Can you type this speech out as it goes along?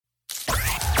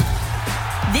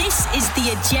This is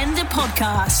the Agenda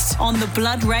Podcast on the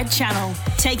Blood Red Channel,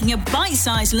 taking a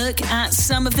bite-sized look at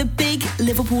some of the big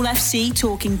Liverpool FC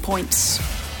talking points.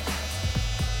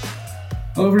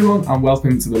 Hello everyone and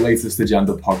welcome to the latest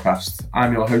Agenda Podcast.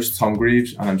 I'm your host Tom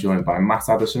Greaves and I'm joined by Matt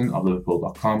Addison of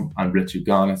Liverpool.com and Richard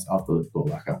Garnett of the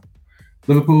Liverpool Echo.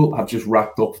 Liverpool have just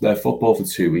wrapped up their football for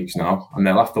 2 weeks now and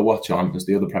they'll have to watch on as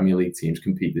the other Premier League teams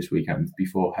compete this weekend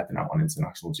before heading out on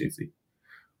international duty.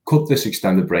 Could this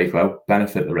extended break out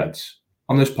benefit the Reds?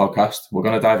 On this podcast, we're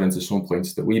going to dive into some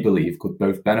points that we believe could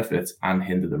both benefit and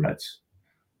hinder the Reds.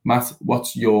 Matt,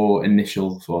 what's your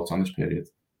initial thoughts on this period?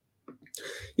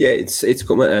 Yeah, it's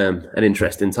come at an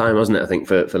interesting time, hasn't it? I think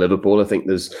for Liverpool, I think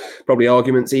there's probably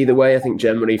arguments either way. I think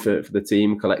generally for the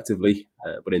team collectively,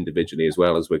 but individually as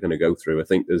well, as we're going to go through. I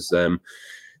think there's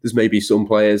maybe some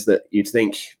players that you'd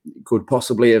think could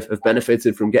possibly have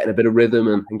benefited from getting a bit of rhythm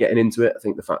and getting into it. I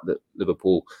think the fact that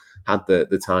Liverpool had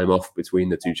the time off between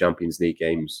the two Champions League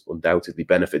games undoubtedly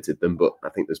benefited them. But I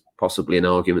think there's possibly an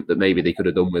argument that maybe they could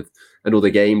have done with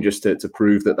another game just to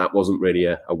prove that wasn't really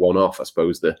a one-off. I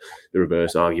suppose the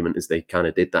reverse argument is they kind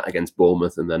of did that against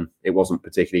Bournemouth and then it wasn't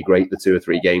particularly great the 2 or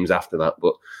 3 games after that.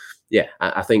 But yeah,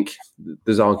 I think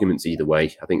there's arguments either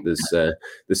way. I think there's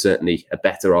certainly a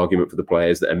better argument for the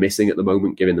players that are missing at the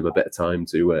moment, giving them a bit of time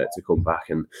to come back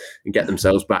and get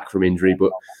themselves back from injury.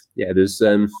 But yeah, there's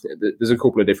a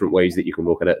couple of different ways that you can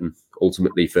look at it, and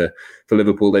ultimately for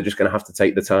Liverpool, they're just going to have to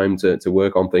take the time to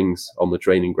work on things on the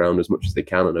training ground as much as they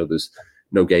can. I know there's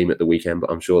no game at the weekend, but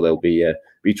I'm sure they'll be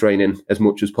training as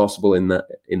much as possible in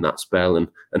that spell, and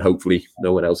hopefully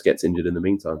no one else gets injured in the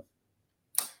meantime.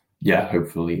 Yeah,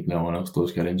 hopefully no one else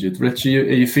does get injured. Rich, are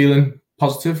you feeling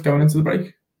positive going into the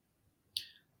break?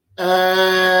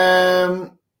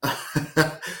 I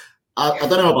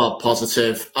don't know about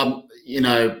positive. I'm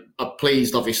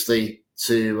pleased, obviously,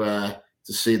 to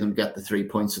see them get the 3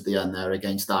 points at the end there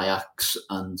against Ajax,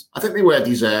 and I think they were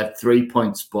deserved 3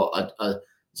 points. But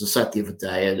as I said the other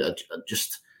day, I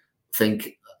just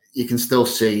think you can still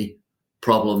see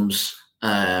problems.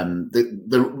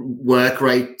 The work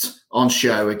rate on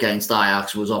show against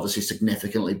Ajax was obviously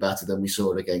significantly better than we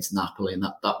saw it against Napoli, and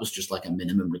that was just like a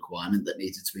minimum requirement that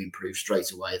needed to be improved straight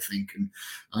away, I think.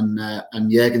 And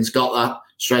Jurgen's got that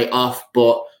straight off,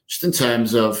 but just in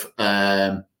terms of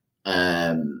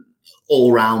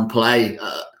all-round play,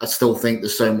 I still think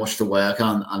there's so much to work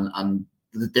on, and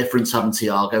the difference having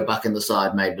Thiago back in the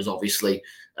side made was obviously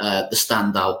the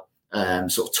standout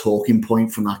sort of talking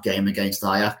point from that game against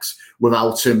Ajax.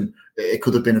 Without him, it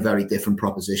could have been a very different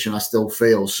proposition, I still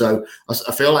feel. So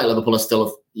I feel like Liverpool are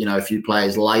still a few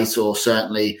players light, or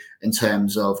certainly in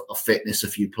terms of fitness, a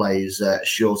few players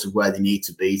short of where they need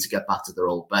to be to get back to their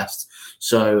old best.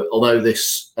 So although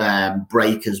this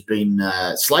break has been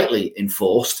slightly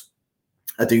enforced,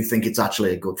 I do think it's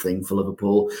actually a good thing for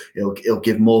Liverpool. It'll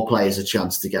give more players a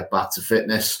chance to get back to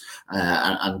fitness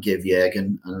and give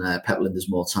Jurgen and Pep Lijnders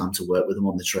more time to work with them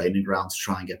on the training ground to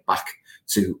try and get back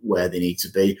to where they need to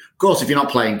be. Of course, if you're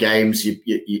not playing games,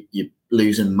 you're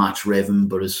losing match rhythm.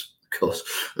 But as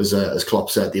Klopp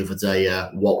said the other day,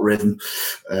 what rhythm?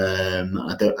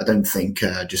 I don't think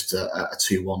just a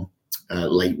 2-1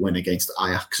 late win against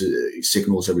Ajax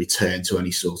signals a return to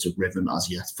any sort of rhythm as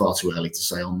yet. Far too early to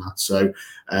say on that. So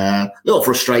a little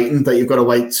frustrating that you've got to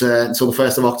wait until the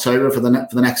 1st of October for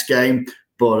the next game,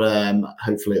 but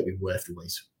hopefully it'll be worth the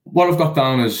wait. What I've got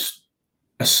down as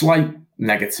a slight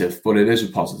negative, but it is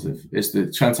a positive, is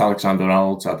that Trent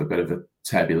Alexander-Arnold's had a bit of a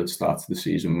turbulent start to the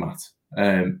season, Matt.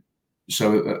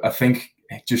 So I think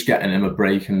just getting him a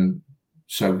break and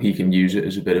so he can use it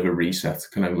as a bit of a reset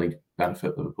can only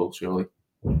benefit Liverpool, surely.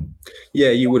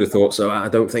 Yeah, you would have thought so. I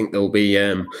don't think there'll be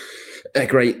a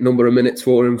great number of minutes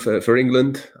for him for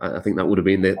England. I think that would have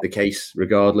been the case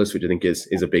regardless, which I think is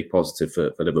a big positive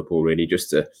for Liverpool, really,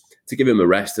 just to give him a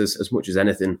rest as much as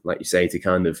anything, like you say, to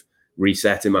kind of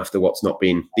reset him after what's not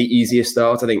been the easiest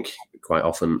start. I think quite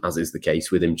often, as is the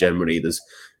case with him generally, there's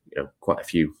quite a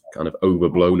few kind of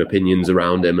overblown opinions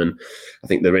around him, and I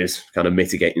think there is kind of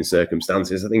mitigating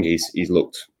circumstances. I think he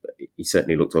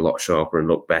certainly looked a lot sharper and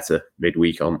looked better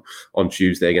midweek on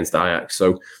Tuesday against Ajax.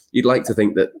 So you'd like to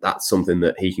think that that's something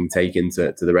that he can take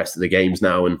into the rest of the games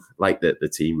now, and like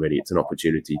the team, really, it's an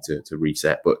opportunity to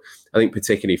reset. But I think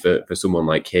particularly for someone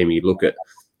like him, you look at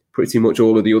pretty much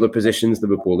all of the other positions.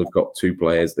 Liverpool have got 2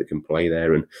 players that can play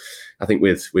there, and I think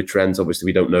with Trent, obviously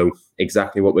we don't know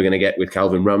exactly what we're going to get with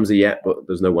Calvin Ramsey yet, but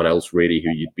there's no one else really who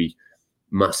you'd be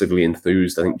massively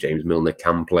enthused. I think James Milner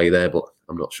can play there, but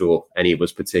I'm not sure any of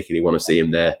us particularly want to see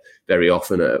him there very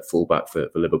often at fullback for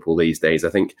Liverpool these days. I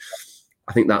think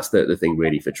that's the thing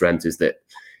really for Trent, is that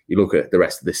you look at the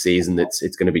rest of the season,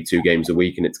 it's going to be 2 games a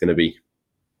week, and it's going to be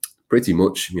pretty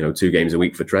much 2 games a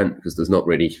week for Trent, because there's not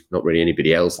really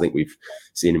anybody else. I think we've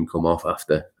seen him come off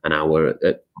after an hour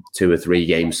at 2 or 3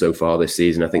 games so far this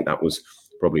season. I think that was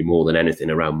probably more than anything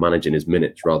around managing his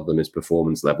minutes rather than his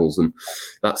performance levels. And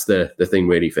that's the thing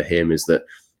really for him, is that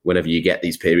whenever you get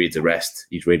these periods of rest,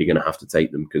 he's really going to have to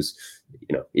take them, because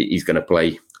he's going to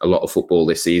play a lot of football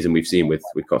this season. We've seen with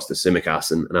Kostas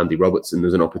Tsimikas and Andy Robertson,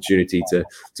 there's an opportunity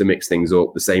to mix things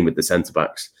up. The same with the centre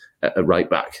backs at right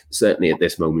back. Certainly at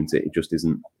this moment, it just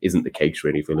isn't the case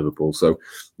really for Liverpool. So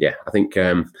yeah, I think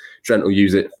Trent will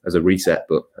use it as a reset,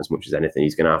 but as much as anything,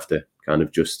 he's going to have to kind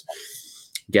of just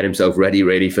get himself ready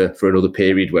really for another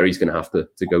period where he's going to have to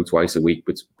go twice a week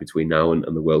between now and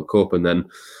the World Cup, and then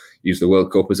use the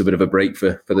World Cup as a bit of a break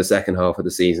for the second half of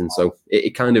the season. So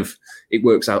it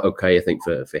works out okay, I think,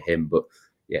 for him. But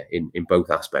yeah, in both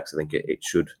aspects, I think it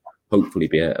should hopefully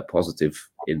be a positive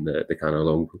in the kind of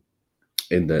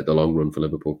the long run for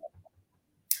Liverpool.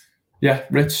 Yeah,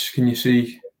 Rich, can you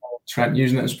see Trent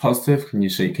using it as positive? Can you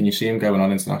see him going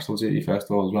on international duty first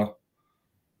of all as well?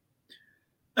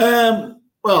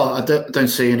 Well, I don't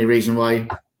see any reason why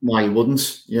he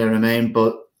wouldn't. You know what I mean?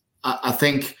 But I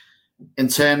think in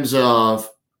terms of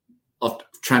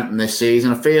Trent this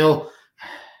season, I feel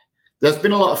there's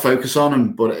been a lot of focus on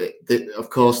him, but of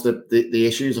course the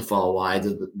issues are far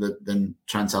wider than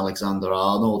Trent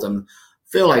Alexander-Arnold, and I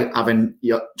feel like having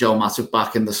Joel Matip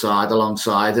back in the side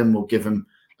alongside him will give him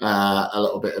a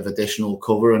little bit of additional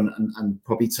cover and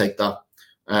probably take that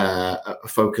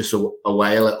focus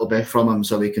away a little bit from him,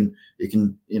 so he can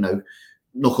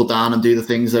knuckle down and do the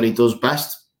things that he does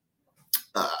best.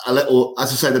 A little,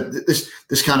 as I said,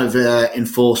 this kind of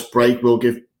enforced break will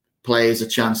give players a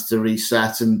chance to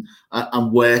reset and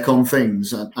work on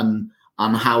things and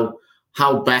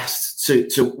how best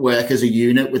to work as a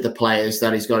unit with the players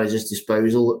that he's got at his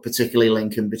disposal, particularly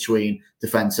linking between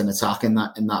defence and attack in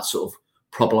that sort of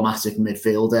problematic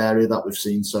midfield area that we've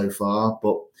seen so far.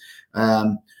 But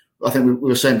I think we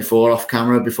were saying off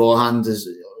camera beforehand, is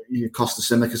Kostas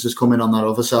Tsimikas has come in on that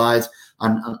other side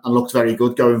and looked very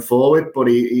good going forward. But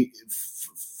he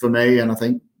for me, and I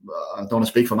think I don't want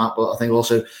to speak for Matt, but I think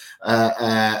also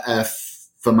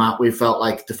for Matt, we felt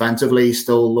like defensively he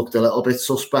still looked a little bit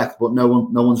suspect. But no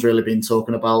one's really been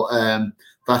talking about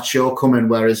that shortcoming.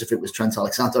 Whereas if it was Trent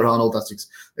Alexander-Arnold, that's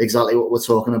exactly what we're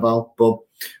talking about. But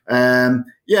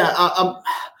yeah,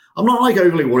 I'm not like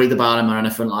overly worried about him or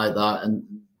anything like that, and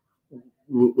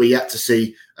we're yet to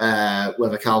see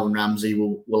whether Calvin Ramsey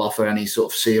will offer any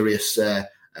sort of serious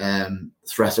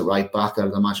threat at right back.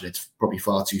 I'd imagine it's probably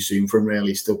far too soon for him, really.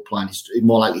 He's still playing. He's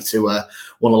more likely to want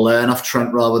to learn off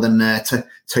Trent rather than to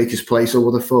take his place, I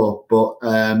would have thought. But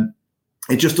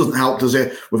it just doesn't help, does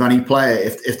it, with any player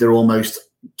if they're almost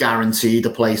guaranteed a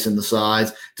place in the side.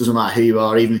 Doesn't matter who you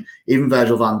are, even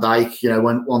Virgil van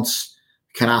Dijk, once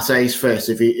Konaté's fit,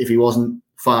 if he wasn't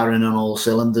firing on all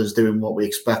cylinders, doing what we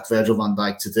expect Virgil van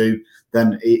Dijk to do,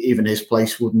 then even his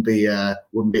place wouldn't be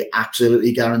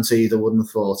absolutely guaranteed, I wouldn't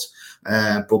have thought.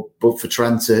 But for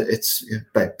Trent, it's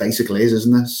basically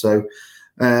isn't it? So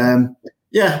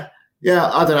yeah,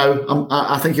 I don't know.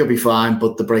 I think he'll be fine,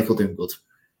 but the break will do him good.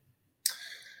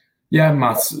 Yeah,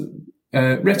 Matt.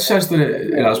 Rich says that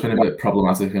it has been a bit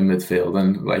problematic in midfield,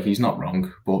 and he's not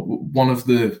wrong. But one of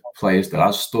the players that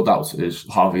has stood out is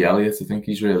Harvey Elliott. I think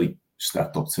he's really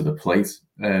stepped up to the plate.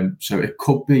 So it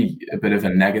could be a bit of a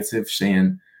negative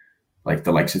seeing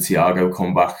the likes of Thiago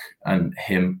come back and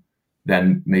him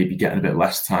then maybe getting a bit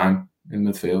less time in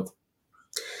midfield.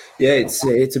 Yeah,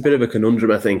 it's a bit of a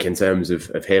conundrum, I think, in terms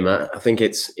of him. I think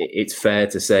it's fair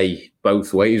to say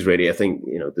both ways, really. I think,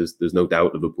 there's no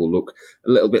doubt Liverpool look a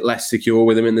little bit less secure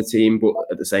with him in the team, but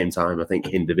at the same time, I think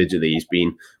individually he's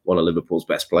been one of Liverpool's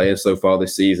best players so far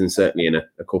this season. Certainly in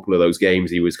a couple of those games,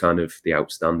 he was kind of the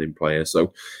outstanding player.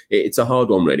 So it's a hard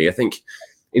one, really. I think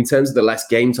in terms of the less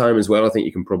game time as well, I think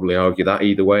you can probably argue that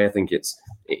either way. I think it's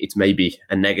maybe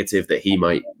a negative that he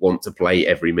might want to play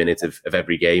every minute of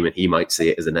every game, and he might see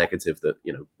it as a negative that,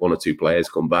 one or two players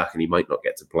come back and he might not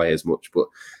get to play as much. But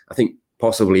I think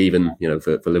possibly even,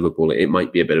 for Liverpool, it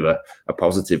might be a bit of a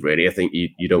positive, really. I think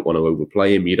you don't want to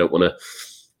overplay him. You don't want to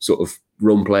sort of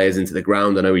run players into the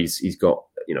ground. I know he's got,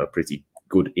 a pretty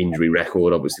good injury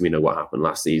record. Obviously, we know what happened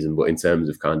last season, but in terms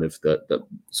of kind of the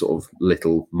sort of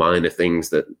little minor things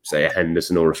that, say, a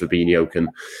Henderson or a Fabinho can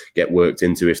get worked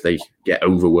into if they get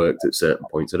overworked at certain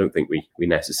points, I don't think we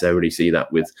necessarily see that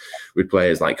with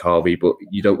players like Harvey. But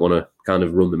you don't want to kind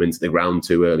of run them into the ground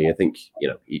too early. I think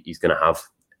he's going to have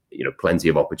plenty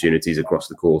of opportunities across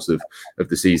the course of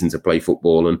the season to play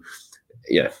football, and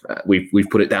we've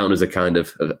put it down as a kind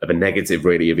of a negative,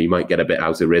 really. If he might get a bit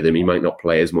out of rhythm, he might not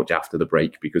play as much after the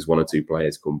break because one or two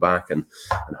players come back and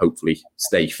hopefully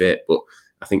stay fit. But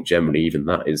I think generally even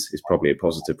that is probably a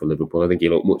positive for Liverpool. I think he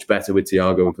looked much better with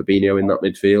Thiago and Fabinho in that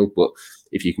midfield. But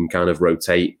if you can kind of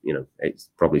rotate, it's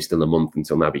probably still a month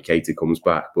until Naby Keita comes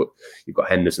back. But you've got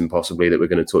Henderson possibly that we're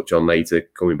going to touch on later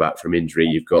coming back from injury.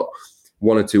 You've got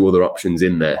one or two other options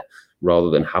in there rather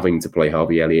than having to play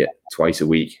Harvey Elliott twice a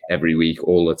week, every week,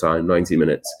 all the time, 90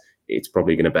 minutes. It's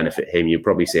probably going to benefit him. You'll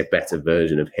probably see a better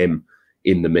version of him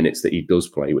in the minutes that he does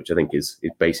play, which I think is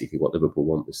basically what Liverpool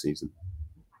want this season.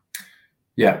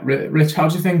 Yeah, Rich, how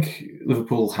do you think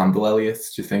Liverpool handle Elliott?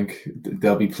 Do you think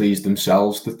they'll be pleased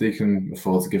themselves that they can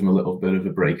afford to give him a little bit of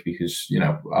a break? Because,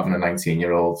 having a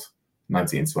 19-year-old,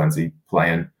 19-20,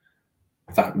 playing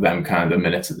them kind of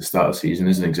minutes at the start of the season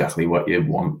isn't exactly what you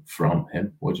want from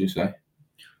him, would you say?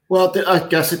 Well, I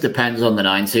guess it depends on the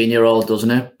 19-year-old,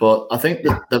 doesn't it? But I think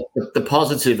the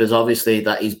positive is obviously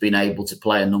that he's been able to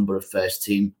play a number of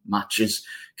first-team matches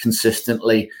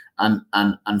consistently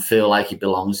and feel like he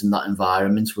belongs in that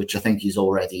environment, which I think he's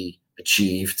already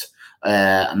achieved.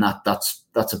 And that's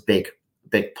a big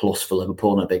plus for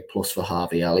Liverpool and a big plus for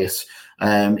Harvey Elliott.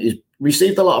 He's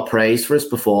received a lot of praise for his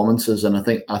performances, and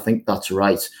I think that's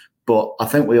right. But I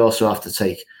think we also have to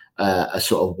take a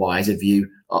sort of wider view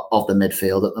of the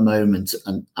midfield at the moment.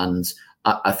 And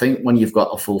I think when you've got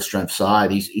a full strength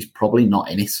side, he's probably not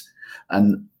in it.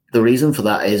 And the reason for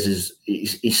that is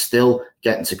he's still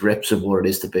getting to grips of what it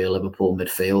is to be a Liverpool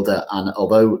midfielder. And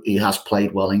although he has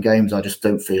played well in games, I just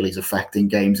don't feel he's affecting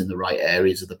games in the right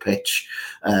areas of the pitch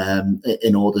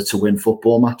in order to win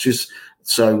football matches.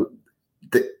 So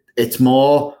it's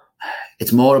more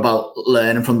about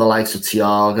learning from the likes of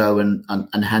Thiago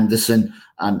and Henderson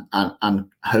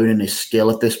and honing his skill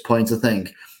at this point, I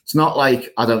think. It's not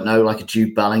like, I don't know, like a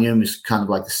Jude Bellingham who's kind of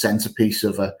like the centrepiece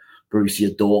of a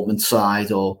Borussia Dortmund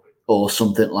side or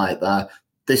something like that.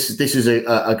 This is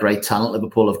a great talent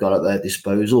Liverpool have got at their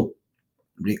disposal.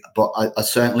 But I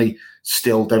certainly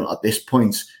still don't at this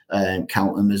point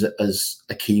count him as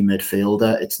a key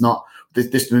midfielder. It's not the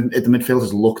midfield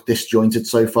has looked disjointed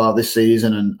so far this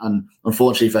season, and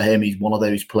unfortunately for him, he's one of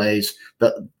those players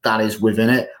that is within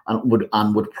it and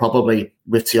would probably,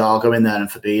 with Thiago in there and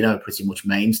Fabinho pretty much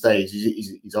mainstays.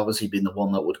 He's obviously been the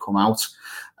one that would come out.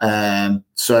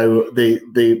 So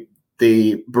the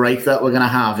break that we're going to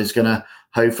have is going to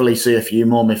hopefully see a few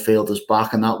more midfielders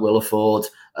back, and that will afford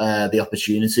the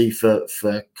opportunity for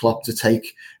Klopp to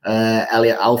take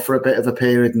Elliott out for a bit of a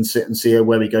period and sit and see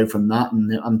where we go from that.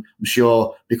 And I'm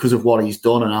sure because of what he's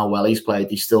done and how well he's played,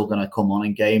 he's still going to come on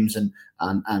in games and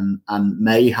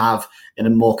may have in a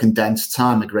more condensed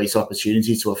time a great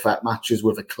opportunity to affect matches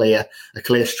with a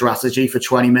clear strategy for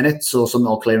 20 minutes or something,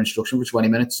 or clear instruction for 20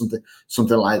 minutes,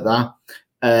 something like that.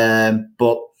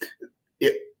 But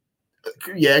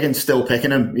Jürgen's still picking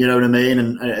him, you know what I mean?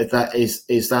 And if that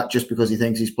is that just because he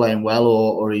thinks he's playing well,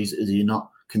 or is he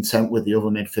not content with the other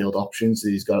midfield options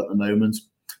that he's got at the moment?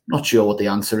 Not sure what the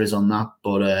answer is on that,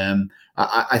 but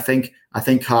I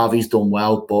think Harvey's done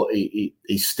well, but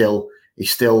he's still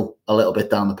a little bit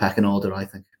down the pecking order, I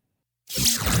think.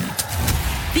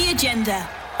 The Agenda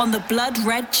on the Blood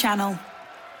Red Channel.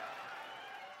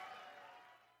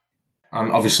 And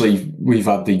obviously, we've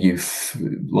had the youth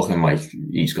looking like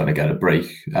he's going to get a break,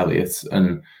 Elliott,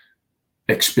 and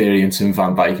experiencing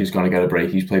Van Dijk is going to get a break.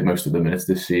 He's played most of the minutes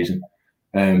this season.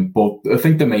 But I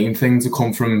think the main thing to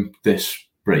come from this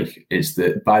break is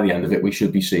that by the end of it, we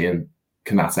should be seeing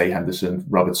Konate, Henderson,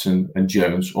 Robertson and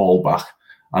Jones all back.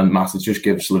 And Matt, it just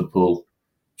gives Liverpool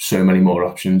so many more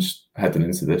options heading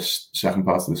into this second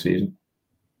part of the season.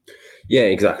 Yeah,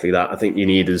 exactly that. I think you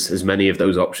need as many of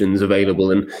those options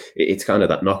available, and it's kind of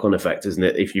that knock-on effect, isn't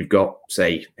it? If you've got,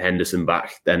 say, Henderson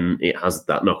back, then it has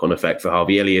that knock-on effect for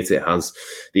Harvey Elliott. It has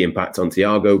the impact on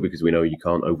Thiago because we know you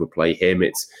can't overplay him.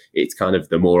 It's kind of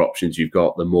the more options you've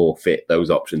got, the more fit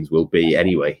those options will be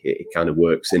anyway. It kind of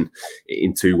works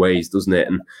in two ways, doesn't it?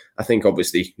 And I think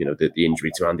obviously, the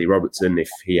injury to Andy Robertson, if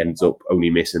he ends up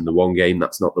only missing the one game,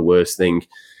 that's not the worst thing.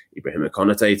 Ibrahima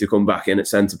Konate to come back in at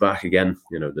centre-back again,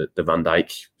 the Van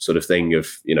Dijk sort of thing of,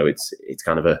 it's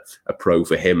kind of a pro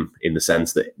for him in the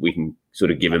sense that we can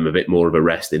sort of give him a bit more of a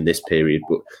rest in this period.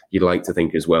 But you'd like to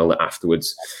think as well that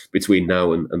afterwards, between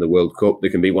now and the World Cup,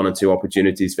 there can be 1 or 2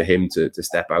 opportunities for him to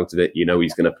step out of it. You know,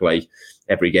 he's going to play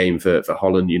every game for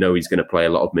Holland. You know, he's going to play a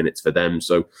lot of minutes for them.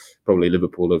 So probably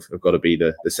Liverpool have got to be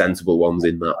the sensible ones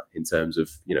in that, in terms of,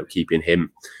 you know, keeping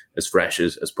him as fresh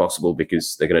as possible,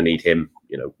 because they're going to need him,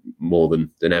 you know, more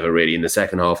than ever really in the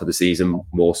second half of the season,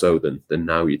 more so than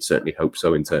now. You'd certainly hope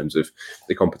so, in terms of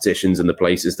the competitions and the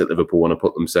places that Liverpool want to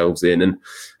put themselves in.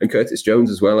 And Curtis Jones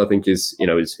as well, I think is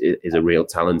a real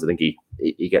talent. I think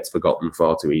he gets forgotten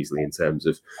far too easily in terms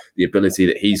of the ability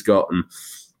that he's got. And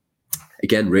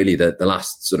again, really the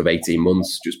last sort of 18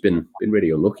 months just been really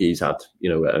unlucky. He's had, you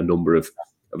know, a number of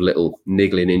little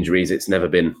niggling injuries. It's never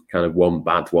been kind of one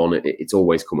bad one. It's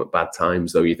always come at bad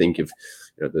times, though. You think of,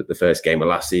 you know, the first game of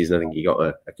last season, I think he got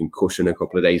a concussion a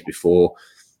couple of days before.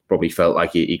 Probably felt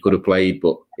like he could have played,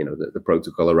 but, you know, the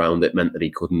protocol around it meant that he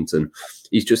couldn't. And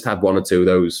he's just had 1 or 2 of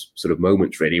those sort of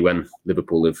moments really when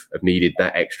Liverpool have needed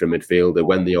that extra midfielder,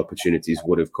 when the opportunities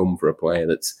would have come for a player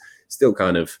that's still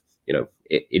kind of, you know,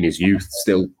 in his youth,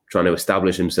 still trying to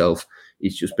establish himself.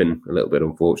 He's just been a little bit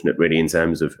unfortunate, really, in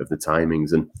terms of the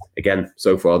timings. And again,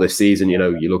 so far this season, you know,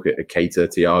 you look at Keita,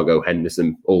 Thiago,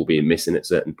 Henderson, all being missing at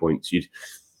certain points.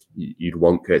 You'd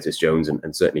want Curtis Jones,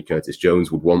 and certainly Curtis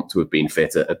Jones would want to have been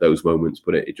fitter at those moments,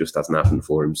 but it just hasn't happened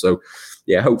for him. So,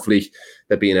 yeah, hopefully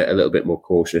they're being a little bit more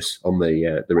cautious on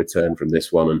the return from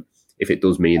this one. And if it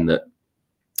does mean that,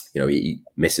 you know, he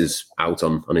misses out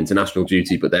on international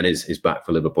duty, but then is back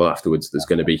for Liverpool afterwards, there's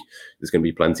going to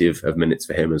be plenty of minutes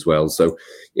for him as well. So,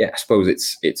 yeah, I suppose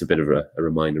it's a bit of a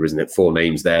reminder, isn't it? 4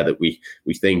 names there that we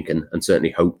think and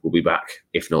certainly hope will be back,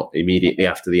 if not immediately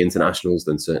after the internationals,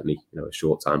 then certainly, you know, a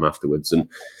short time afterwards. And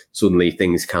suddenly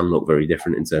things can look very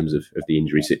different in terms of the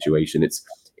injury situation.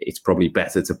 It's probably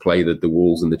better to play the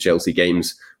Wolves and the Chelsea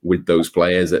games with those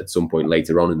players at some point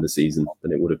later on in the season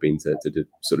than it would have been to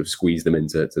sort of squeeze them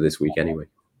into this week anyway.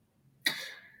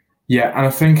 Yeah, and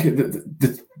I think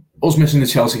us missing the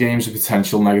Chelsea games is a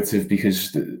potential negative,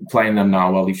 because playing them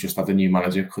now while he's just had a new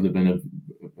manager could have been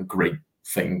a great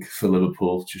thing for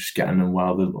Liverpool, just getting them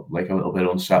while they're like a little bit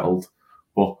unsettled.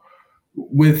 But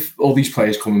with all these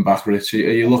players coming back, Richie,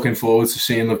 are you looking forward to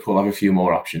seeing Liverpool have a few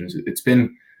more options? It's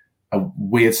been a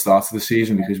weird start to the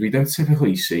season because we don't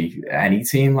typically see any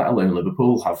team, let alone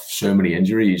Liverpool, have so many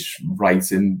injuries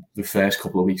right in the first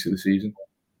couple of weeks of the season.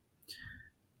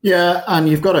 Yeah, and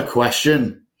you've got to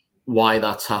question why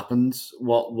that's happened.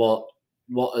 What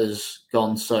has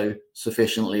gone so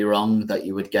sufficiently wrong that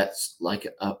you would get like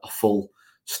a full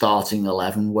starting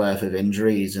 11 worth of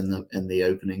injuries in the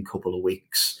opening couple of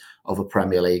weeks of a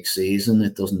Premier League season?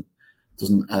 It doesn't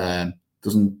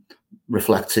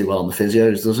reflect too well on the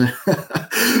physios, does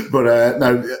it? But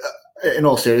no, in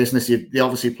all seriousness, they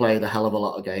obviously played a hell of a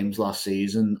lot of games last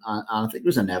season, and I think it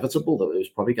was inevitable that it was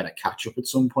probably going to catch up at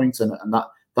some point, and that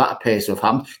appears to have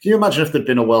happened. Can you imagine if there'd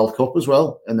been a World Cup as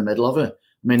well in the middle of it?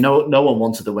 I mean, no one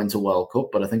wanted the Winter World Cup,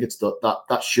 but I think it's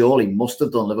that surely must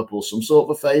have done Liverpool some sort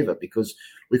of a favour, because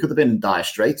we could have been in dire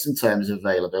straits in terms of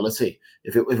availability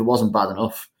if it wasn't bad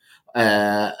enough.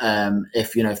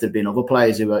 If there'd been other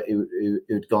players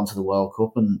who'd gone to the World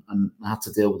Cup and had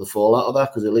to deal with the fallout of that,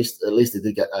 because at least they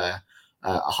did get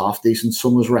a half decent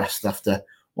summer's rest after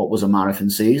what was a marathon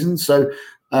season. So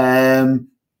I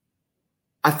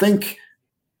think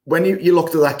when you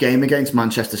looked at that game against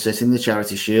Manchester City in the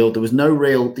Charity Shield, there was no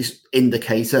real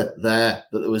indicator there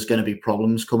that there was going to be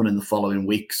problems coming in the following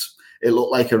weeks. It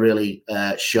looked like a really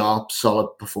sharp, solid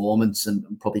performance, and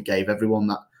probably gave everyone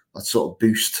that sort of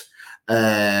boost.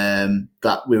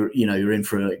 That you're in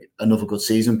for another good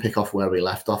season, pick off where we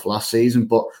left off last season,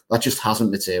 but that just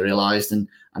hasn't materialised, and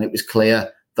it was clear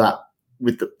that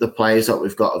with the players that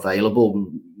we've got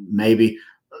available, maybe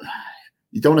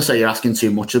you don't want to say you're asking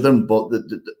too much of them, but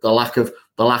the lack of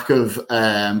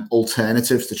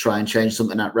alternatives to try and change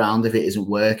something around if it isn't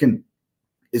working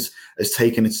is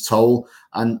taken its toll.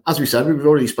 And as we said, we've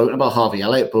already spoken about Harvey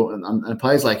Elliott, but and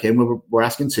players like him, we're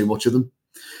asking too much of them.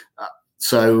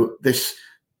 So this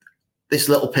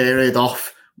little period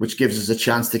off, which gives us a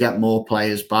chance to get more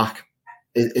players back,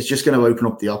 it's just going to open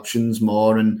up the options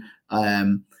more. And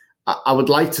I would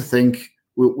like to think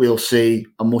we'll see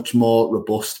a much more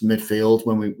robust midfield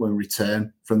when we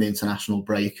return from the international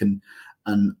break. And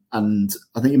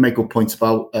I think you make good points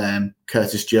about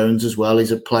Curtis Jones as well.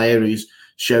 He's a player who's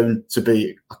shown to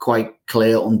be a quite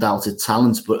clear, undoubted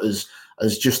talent, but has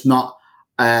just not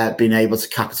been able to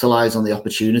capitalise on the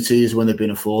opportunities when they've been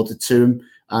afforded to him.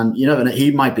 And and he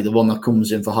might be the one that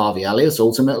comes in for Harvey Elliott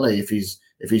ultimately if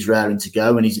he's raring to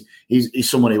go. And he's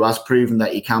someone who has proven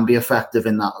that he can be effective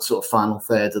in that sort of final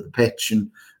third of the pitch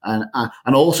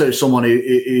and also someone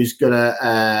who's got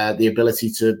the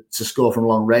ability to score from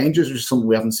long ranges, which is something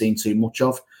we haven't seen too much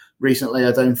of recently,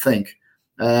 I don't think.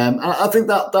 And I think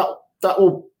that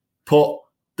will put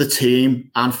the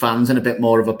team and fans in a bit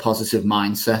more of a positive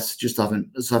mindset, just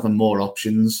having more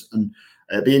options. And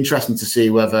it'd be interesting to see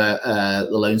whether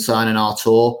the loan signing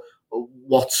Artur,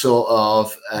 what sort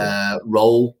of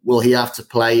role will he have to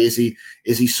play? Is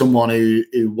he someone who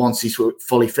once he's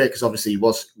fully fit, because obviously he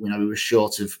was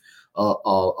short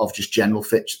of just general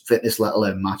fitness, let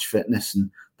alone match fitness, and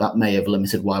that may have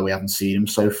limited why we haven't seen him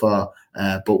so far.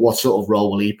 But what sort of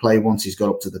role will he play once he's got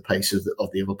up to the pace of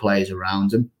the other players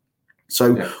around him?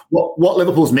 So what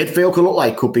Liverpool's midfield could look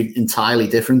like could be entirely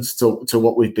different to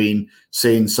what we've been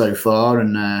seeing so far,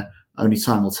 and only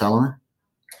time will tell on it.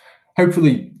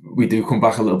 Hopefully we do come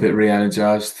back a little bit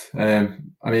re-energised.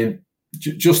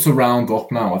 Just to round up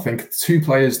now, I think two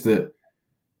players that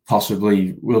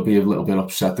possibly will be a little bit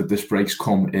upset that this break's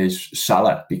come is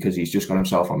Salah, because he's just got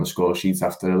himself on the score sheet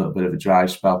after a little bit of a dry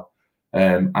spell,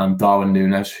 and Darwin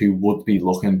Núñez, who would be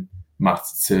looking, Matt,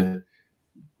 to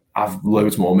have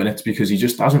loads more minutes because he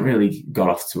just hasn't really got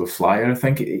off to a flyer. I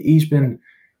think he's been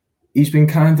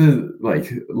kind of like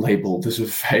labelled as a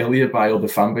failure by other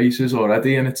fan bases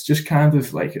already, and it's just kind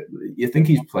of like, you think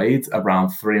he's played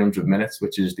around 300 minutes,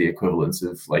 which is the equivalent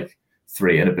of like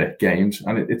 3 and a bit games,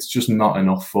 and it's just not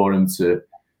enough for him to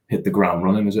hit the ground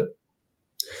running, is it?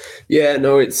 Yeah,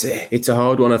 no, it's a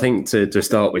hard one. I think to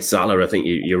start with Salah, I think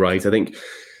you're right. I think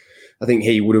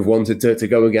he would have wanted to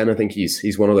go again. I think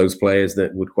he's one of those players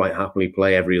that would quite happily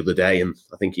play every other day, and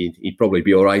I think he'd probably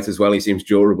be all right as well. He seems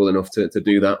durable enough to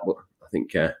do that, but I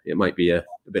think it might be a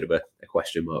bit of a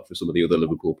question mark for some of the other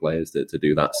Liverpool players to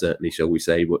do that, certainly, shall we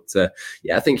say. But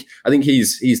I think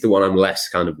he's the one I'm less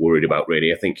kind of worried about,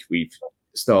 really. I think we've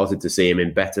started to see him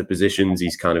in better positions.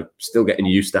 He's kind of still getting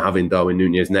used to having Darwin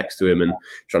Núñez next to him and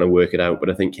trying to work it out. But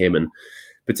I think him, and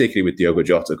particularly with Diogo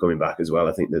Jota coming back as well,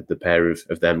 I think that the pair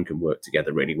of them can work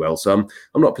together really well. So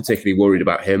I'm not particularly worried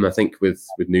about him. I think with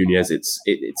Núñez, it's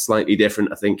slightly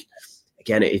different. I think,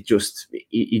 again, he just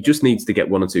needs to get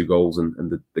 1 or 2 goals,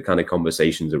 and the kind of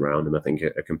conversations around him, I think,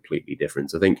 are completely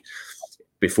different. I think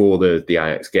before the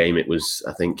Ajax game, it was,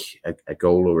 I think, a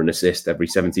goal or an assist every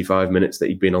 75 minutes that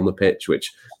he'd been on the pitch,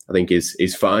 which I think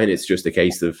is fine. It's just a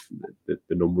case of the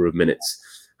number of minutes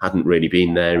hadn't really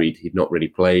been there. He'd not really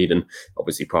played, and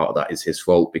obviously part of that is his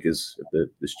fault because of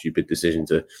the stupid decision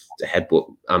to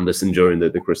headbutt Anderson during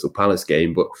the Crystal Palace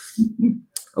game. But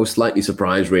I was slightly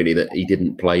surprised, really, that he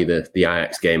didn't play the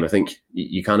Ajax game. I think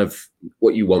you kind of,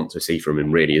 what you want to see from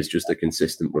him really is just a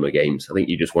consistent run of games. I think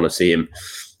you just want to see him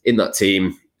in that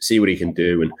team, see what he can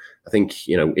do. And I think,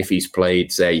 if he's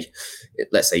played,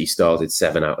 let's say he started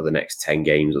 7 out of the next 10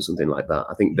 games or something like that,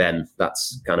 I think then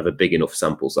that's kind of a big enough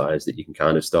sample size that you can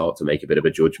kind of start to make a bit of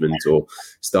a judgment, or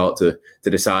start to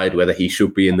decide whether he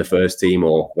should be in the first team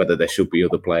or whether there should be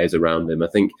other players around him. I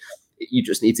think you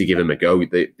just need to give him a go.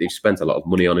 They've spent a lot of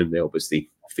money on him. They obviously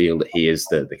feel that he is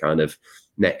the kind of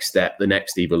next step, the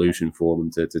next evolution for them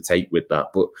to take with that.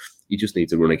 But you just need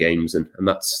to run a games, and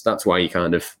that's why he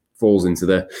kind of falls into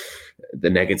the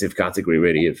negative category,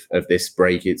 really, of this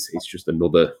break. It's just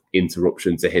another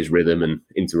interruption to his rhythm and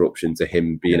interruption to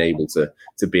him being able to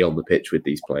be on the pitch with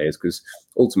these players, because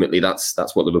ultimately that's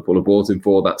what Liverpool have bought him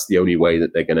for. That's the only way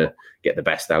that they're going to get the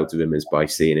best out of him, is by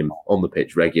seeing him on the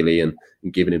pitch regularly and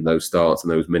giving him those starts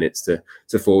and those minutes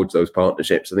to forge those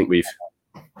partnerships. I think we've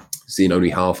seen only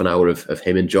half an hour of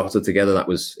him and Jota together. That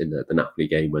was in the Napoli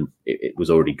game, when it was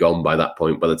already gone by that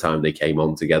point, by the time they came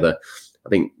on together. I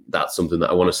think that's something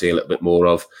that I want to see a little bit more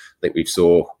of. I think we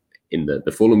saw in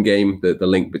the Fulham game the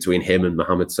link between him and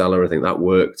Mohamed Salah. I think that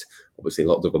worked. Obviously,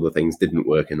 lots of other things didn't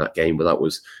work in that game, but that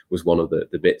was one of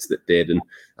the bits that did. And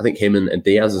I think him and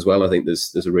Diaz as well, I think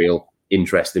there's a real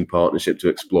interesting partnership to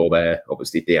explore there.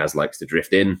 Obviously, Diaz likes to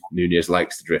drift in. Núñez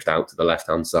likes to drift out to the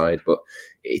left-hand side. But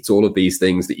it's all of these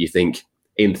things that you think,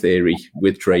 in theory,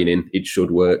 with training, it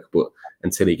should work. But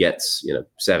until he gets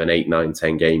 7, 8, 9,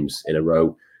 10 games in a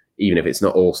row, even if it's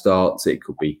not all starts, it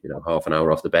could be half an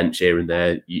hour off the bench here and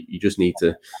there. You just need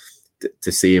to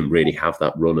see him really have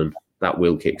that run, and that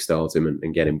will kickstart him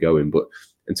and get him going. But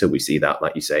until we see that,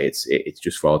 like you say, it's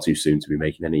just far too soon to be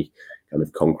making any kind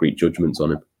of concrete judgments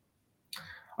on him.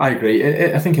 I agree.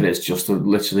 I think it is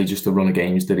literally just a run of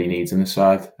games that he needs in the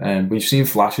side. We've seen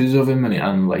flashes of him,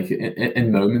 and like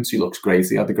in moments he looks great.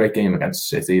 He had a great game against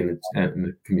City in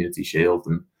the Community Shield,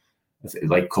 and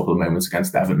like a couple of moments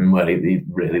against Everton where he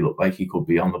really looked like he could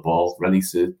be on the ball, ready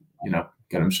to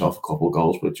get himself a couple of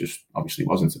goals, but just obviously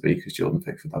wasn't to be because Jordan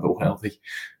Pickford had all healthy.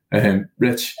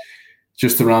 Rich,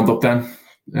 just to round up then,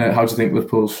 How do you think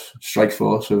Liverpool's strike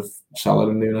force of Salah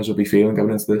and Núñez will be feeling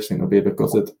going into this? I think they'll be a bit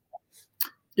gutted.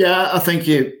 Yeah, I think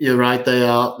you're right. They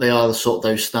are the sort of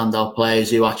those standout players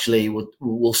who actually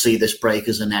will see this break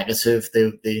as a negative.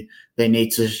 They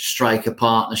need to strike a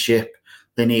partnership.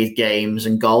 They need games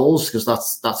and goals, because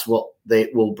that's what they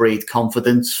will breed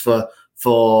confidence for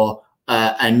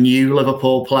a new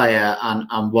Liverpool player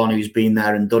and one who's been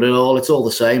there and done it all. It's all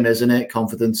the same, isn't it?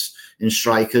 Confidence in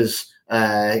strikers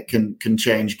can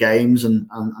change games, and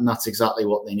that's exactly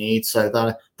what they need. So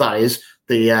that is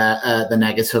the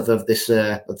negative of this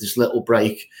little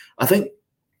break. I think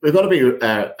we've got to be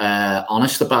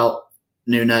honest about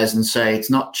Núñez and say it's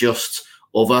not just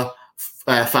other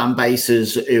fan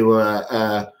bases who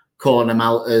are calling him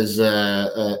out as I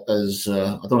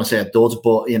don't want to say a dud,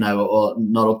 but or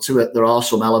not up to it. There are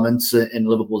some elements in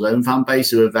Liverpool's own fan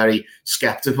base who are very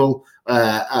sceptical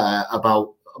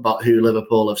about who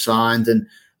Liverpool have signed, and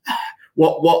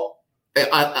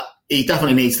he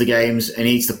definitely needs the games. He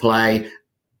needs to play.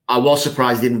 I was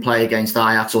surprised he didn't play against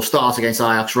Ajax, or start against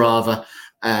Ajax rather,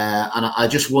 and I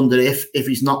just wonder if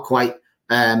he's not quite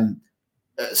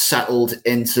settled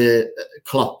into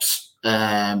Klopp's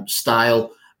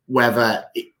style, whether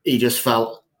he just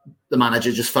felt, the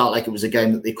manager just felt like it was a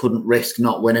game that they couldn't risk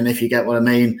not winning, if you get what I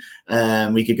mean.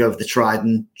 We could go with the tried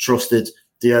and trusted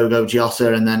Diogo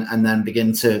Jota and then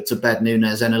begin to bed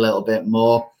Núñez in a little bit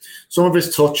more. Some of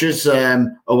his touches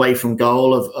away from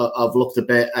goal have looked a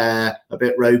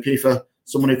bit ropey for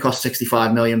someone who cost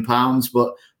 £65 million,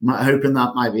 but I'm hoping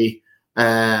that might be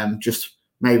just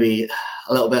maybe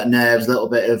a little bit of nerves, a little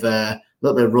bit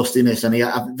of rustiness, and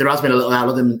there has been a little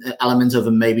element of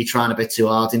him maybe trying a bit too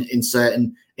hard in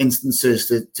certain instances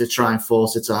to try and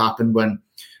force it to happen. When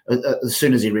as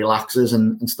soon as he relaxes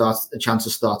and starts a chance to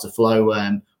start to flow,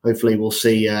 hopefully we'll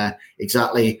see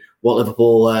exactly what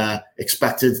Liverpool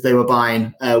expected they were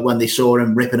buying when they saw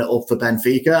him ripping it up for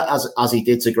Benfica, as he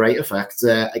did to great effect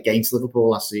against Liverpool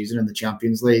last season in the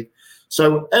Champions League.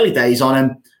 So early days on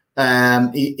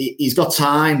him. He's got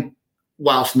time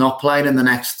whilst not playing in the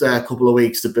next couple of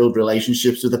weeks to build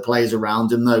relationships with the players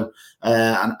around him, though,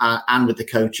 and with the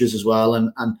coaches as well,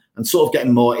 and sort of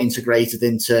getting more integrated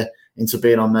into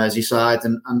being on Merseyside,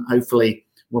 and hopefully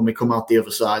when we come out the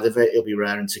other side of it, he'll be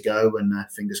raring to go, and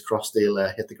fingers crossed he'll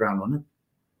hit the ground running.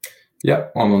 Yeah,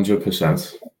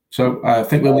 100%. So I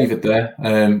think we'll leave it there.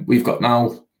 We've got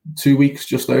now 2 weeks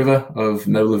just over of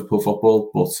no Liverpool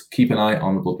football, but keep an eye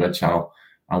on the Blood Red channel,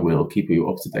 and we'll keep you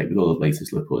up to date with all the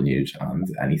latest Liverpool news and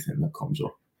anything that comes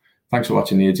up. Thanks for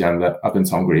watching The Agenda. I've been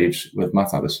Tom Greaves with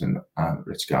Matt Addison and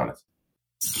Rich Garnett.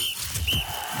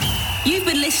 You've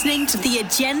been listening to The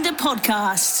Agenda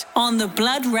podcast on the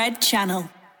Blood Red channel.